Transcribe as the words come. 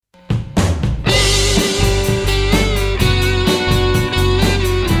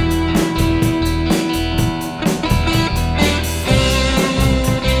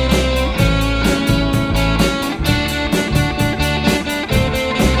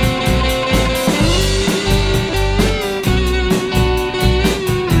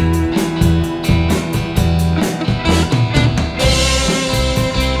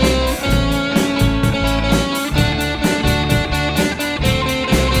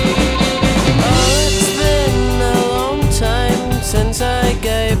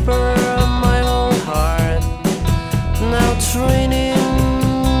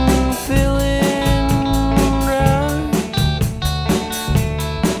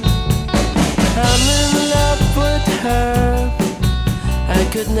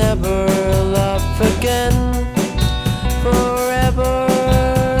could never love again, forever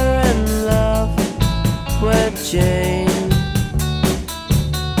in love with Jane.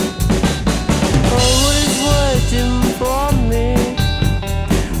 Always waiting for me,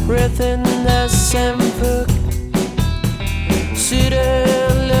 within the same book. See the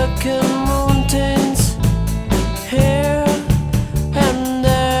looking mountains here and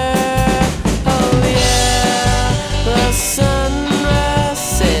there. Oh yeah, the sun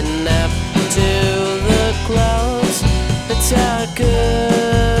rising up to the clouds. It's a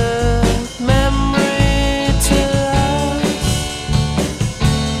good memory to us.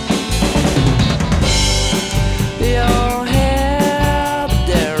 Your hair,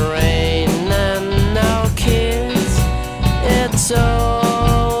 the rain, and our kids. It's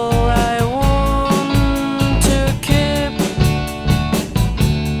all I want to keep.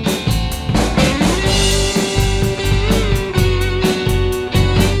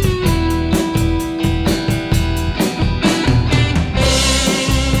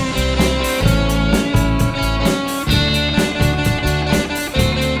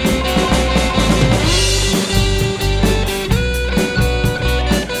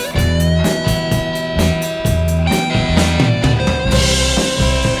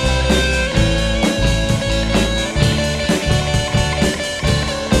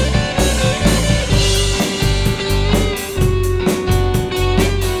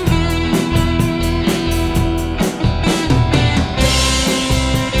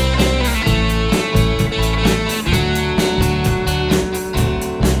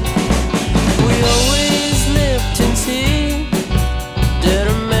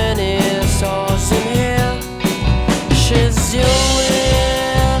 She's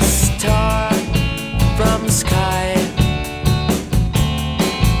your star from the sky.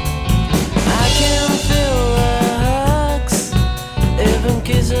 I can feel her hugs, even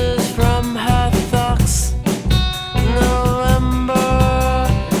kisses from her thoughts. November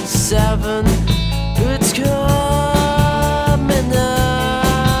 7, it's coming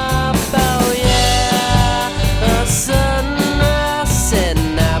up. Oh yeah, the sun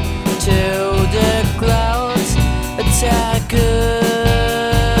rising up to the clouds. It's a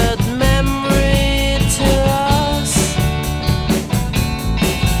good memory to us.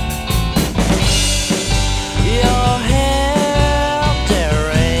 Your hair, the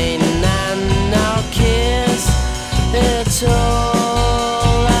rain, and our kiss. It's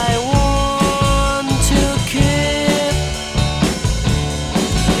all I want to keep.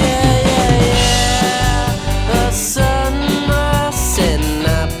 Yeah, yeah, yeah. The sun rising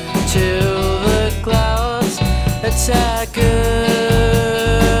up to the clouds. It's a